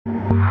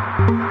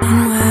And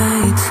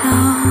wait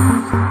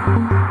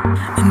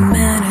a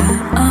matter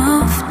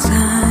of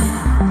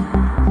time.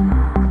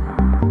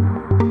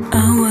 I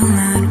will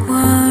not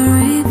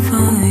worry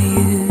for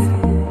you.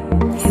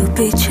 You'll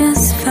be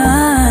just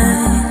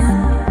fine.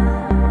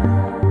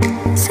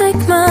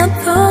 Take my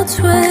thoughts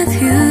with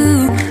you,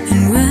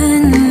 and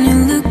when you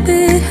look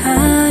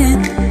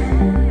behind,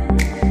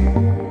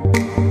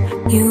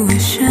 you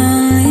will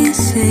surely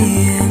see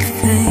a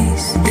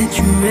face that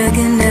you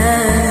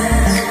recognize.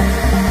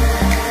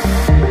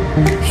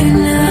 You're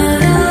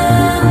not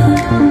alone.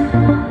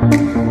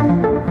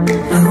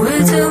 I'll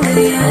wait till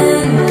the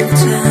end of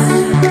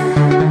time.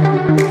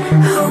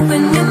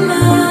 Open your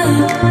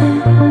mind.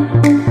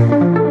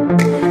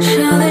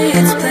 Surely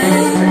it's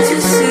plain to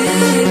see.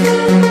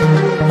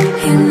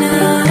 You're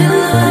not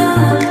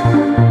alone.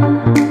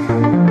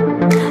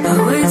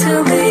 I'll wait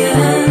till the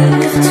end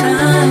of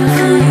time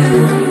for you.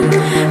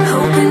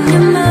 Open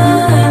your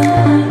mind.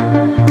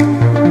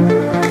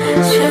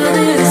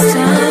 Surely it's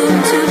time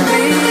to be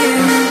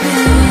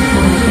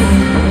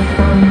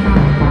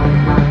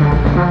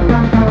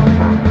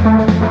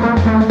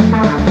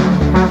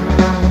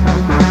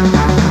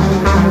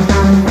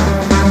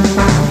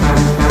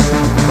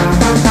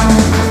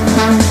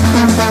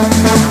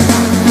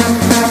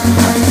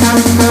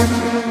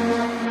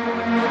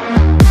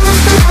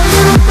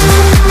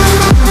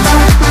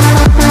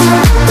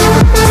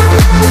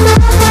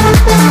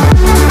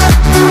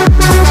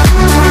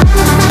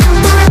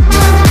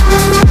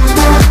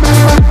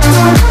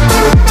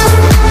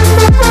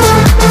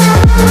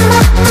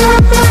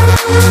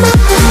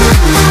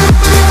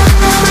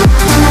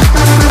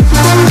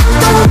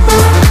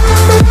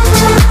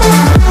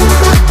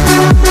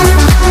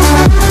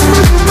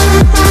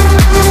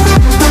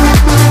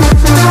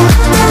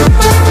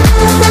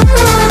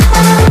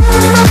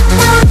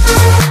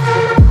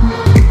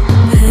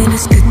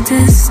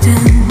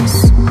distance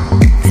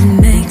that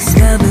makes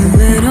love a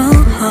little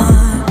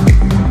hard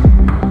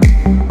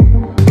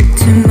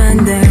to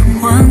mind that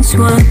once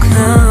were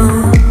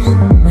close,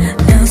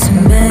 now so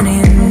many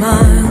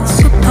miles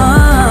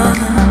apart.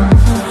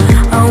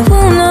 I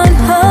will not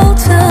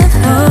falter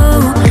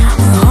though,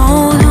 I'll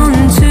hold on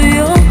to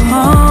your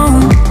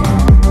home,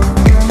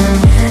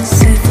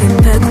 safely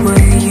back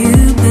where you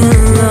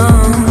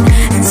belong,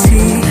 and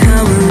see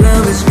how our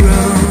love has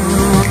grown.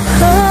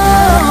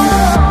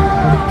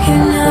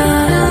 You're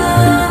not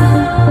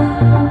alone.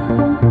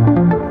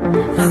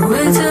 I'll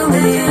wait till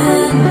the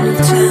end of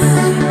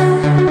time.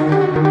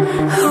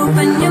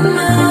 Open your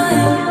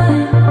mind.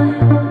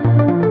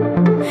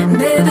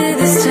 Baby,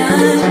 there's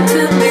time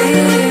to be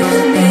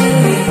with me.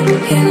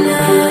 You're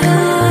not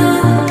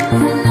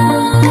alone.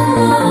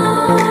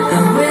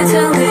 I'll wait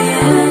till the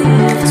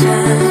end of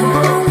time.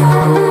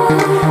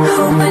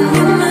 Open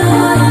your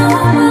mind.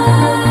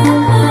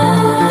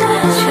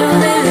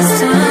 Surely there's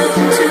time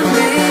to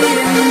be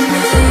with me. We'll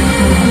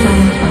be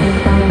right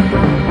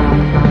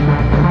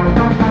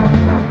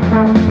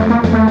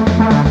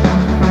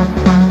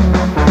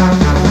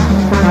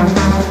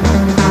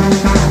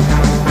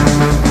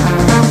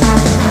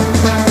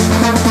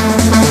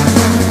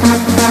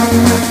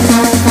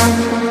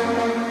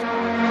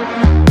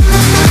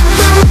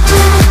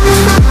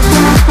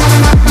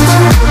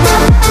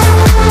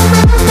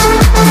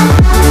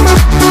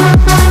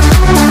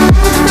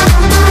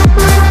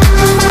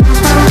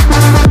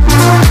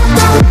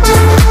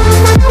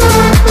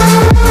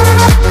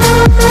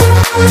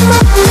back.